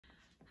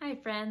Hi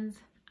friends,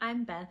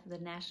 I'm Beth of the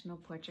National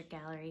Portrait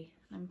Gallery.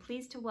 I'm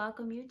pleased to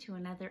welcome you to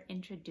another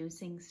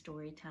Introducing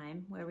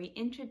Storytime, where we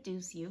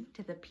introduce you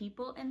to the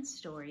people and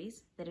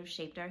stories that have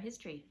shaped our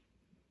history.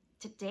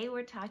 Today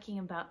we're talking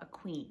about a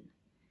queen.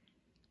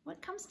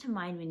 What comes to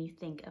mind when you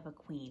think of a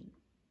queen?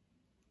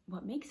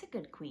 What makes a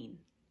good queen?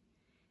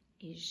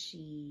 Is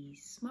she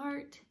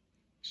smart?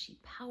 Is she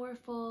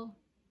powerful?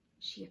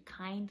 Is she a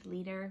kind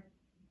leader?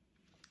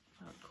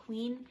 Well,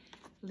 Queen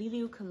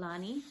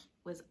Liliuokalani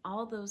was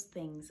all those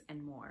things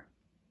and more.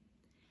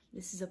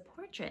 This is a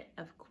portrait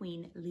of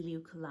Queen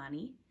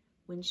Liliuokalani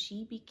when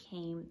she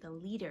became the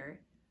leader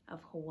of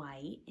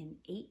Hawaii in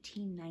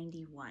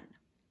 1891.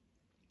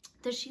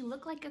 Does she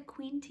look like a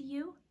queen to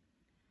you?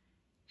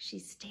 She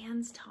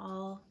stands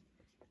tall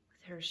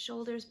with her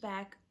shoulders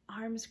back,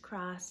 arms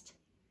crossed.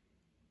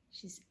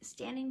 She's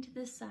standing to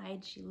the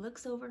side. She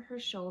looks over her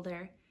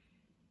shoulder.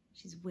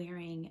 She's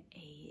wearing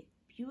a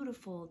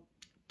beautiful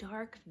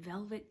dark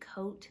velvet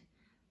coat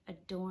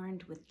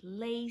adorned with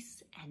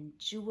lace and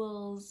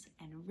jewels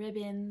and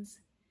ribbons.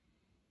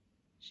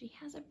 She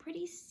has a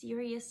pretty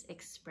serious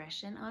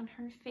expression on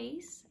her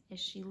face as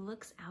she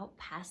looks out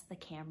past the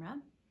camera.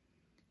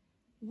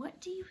 What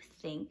do you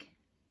think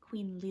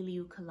Queen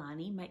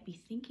Liliuokalani might be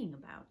thinking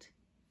about?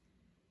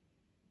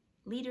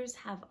 Leaders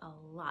have a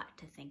lot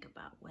to think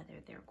about,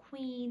 whether they're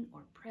queen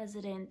or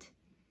president.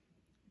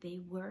 They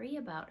worry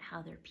about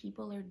how their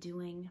people are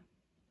doing,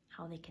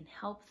 how they can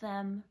help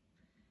them,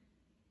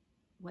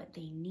 what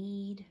they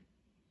need.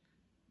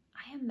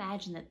 I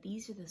imagine that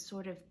these are the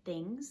sort of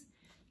things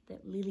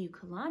that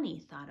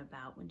Liliuokalani thought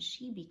about when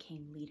she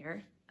became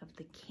leader of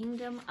the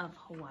Kingdom of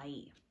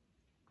Hawaii.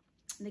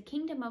 The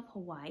Kingdom of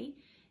Hawaii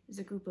is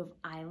a group of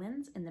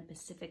islands in the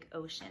Pacific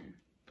Ocean.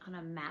 On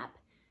a map,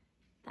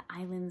 the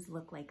islands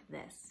look like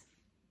this.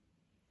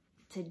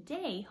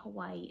 Today,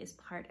 Hawaii is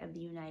part of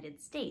the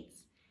United States.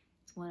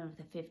 It's one of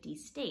the 50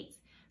 states,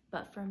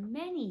 but for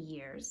many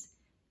years,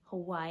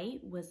 Hawaii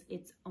was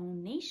its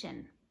own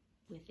nation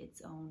with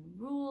its own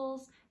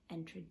rules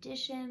and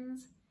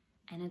traditions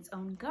and its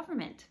own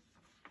government.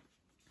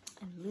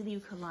 And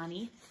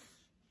Liliuokalani,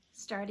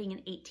 starting in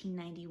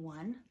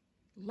 1891,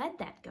 led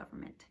that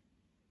government.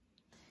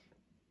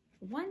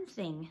 One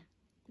thing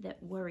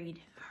that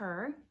worried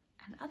her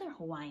and other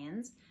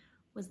Hawaiians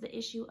was the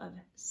issue of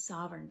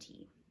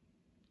sovereignty.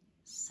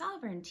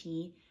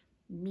 Sovereignty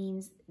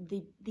means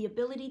the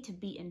ability to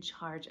be in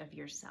charge of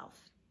yourself.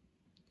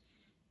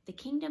 The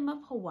Kingdom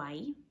of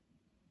Hawaii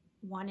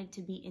wanted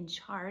to be in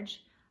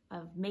charge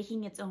of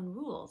making its own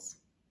rules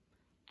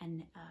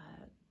and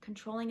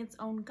controlling its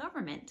own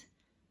government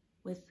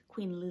with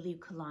Queen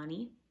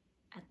Liliuokalani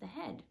at the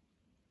head.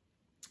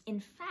 In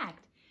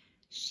fact,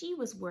 she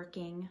was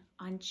working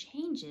on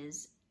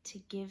changes to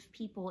give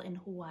people in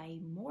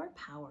Hawaii more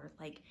power,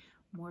 like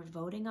more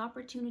voting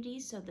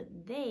opportunities so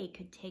that they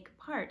could take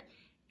part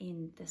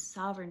in the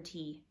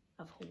sovereignty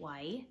of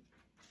Hawaii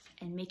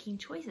and making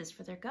choices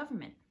for their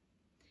government.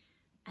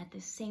 At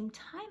the same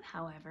time,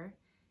 however,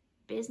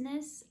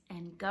 business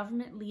and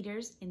government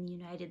leaders in the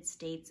United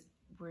States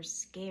were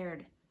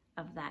scared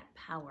of that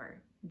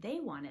power. They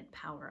wanted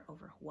power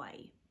over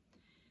Hawaii.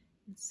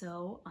 And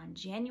so on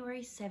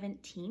January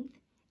 17th,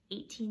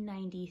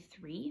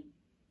 1893,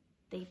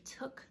 they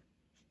took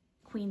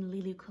Queen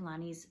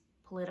Liliuokalani's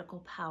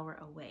political power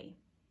away.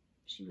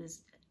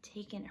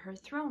 Her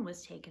throne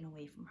was taken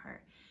away from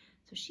her,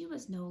 so she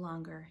was no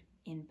longer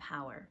in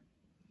power.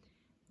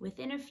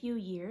 Within a few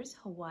years,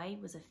 Hawaii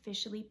was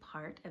officially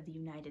part of the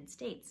United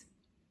States.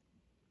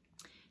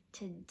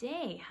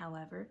 Today,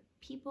 however,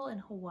 people in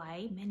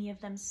Hawaii, many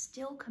of them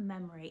still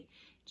commemorate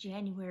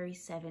January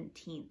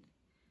 17th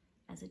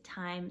as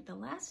the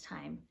last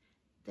time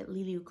that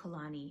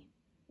Liliuokalani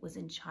was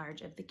in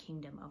charge of the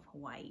Kingdom of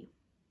Hawaii.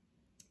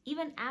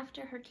 Even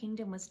after her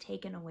kingdom was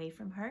taken away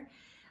from her,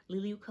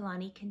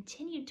 Liliuokalani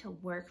continued to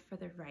work for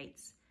the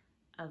rights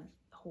of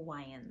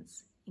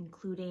Hawaiians,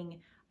 including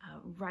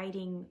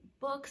writing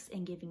books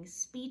and giving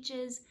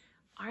speeches,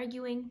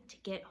 arguing to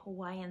get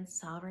Hawaiian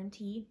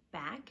sovereignty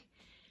back.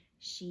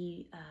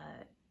 She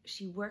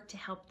worked to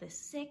help the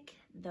sick,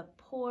 the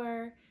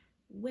poor,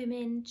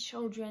 women,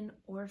 children,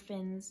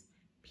 orphans,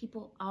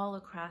 people all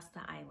across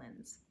the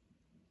islands.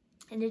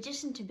 In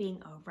addition to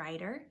being a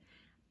writer,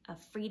 a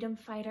freedom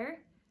fighter,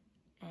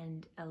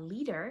 and a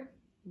leader,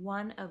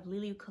 one of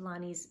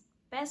Liliuokalani's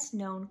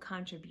best-known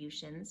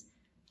contributions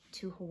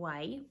to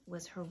Hawaii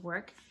was her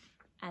work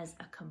as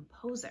a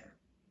composer.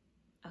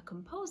 A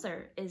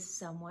composer is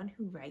someone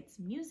who writes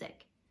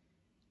music.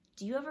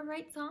 Do you ever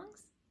write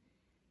songs?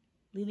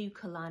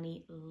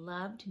 Liliuokalani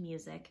loved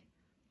music,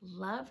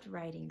 loved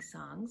writing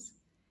songs,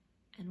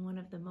 and one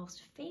of the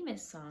most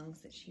famous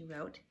songs that she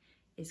wrote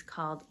is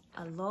called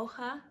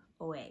Aloha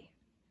Oe,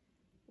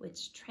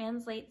 which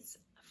translates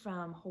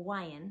from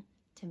Hawaiian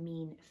to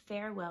mean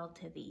farewell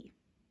to thee.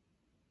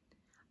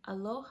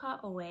 Aloha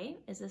Oe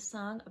is a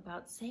song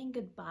about saying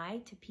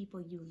goodbye to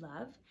people you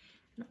love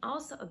and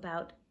also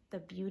about the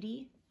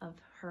beauty of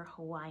her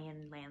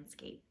Hawaiian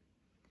landscape.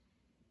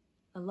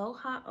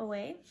 Aloha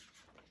Oe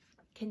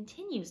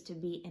continues to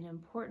be an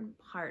important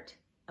part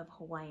of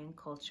Hawaiian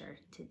culture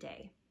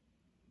today.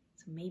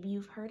 So maybe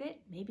you've heard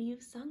it, maybe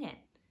you've sung it.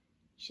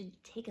 You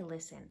should take a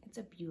listen. It's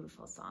a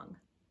beautiful song.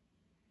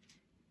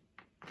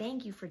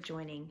 Thank you for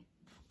joining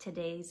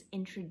today's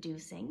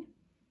Introducing.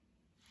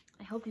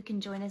 I hope you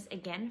can join us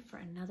again for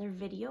another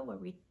video where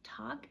we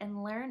talk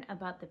and learn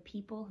about the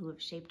people who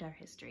have shaped our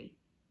history.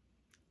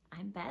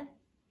 I'm Beth.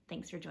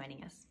 Thanks for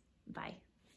joining us. Bye.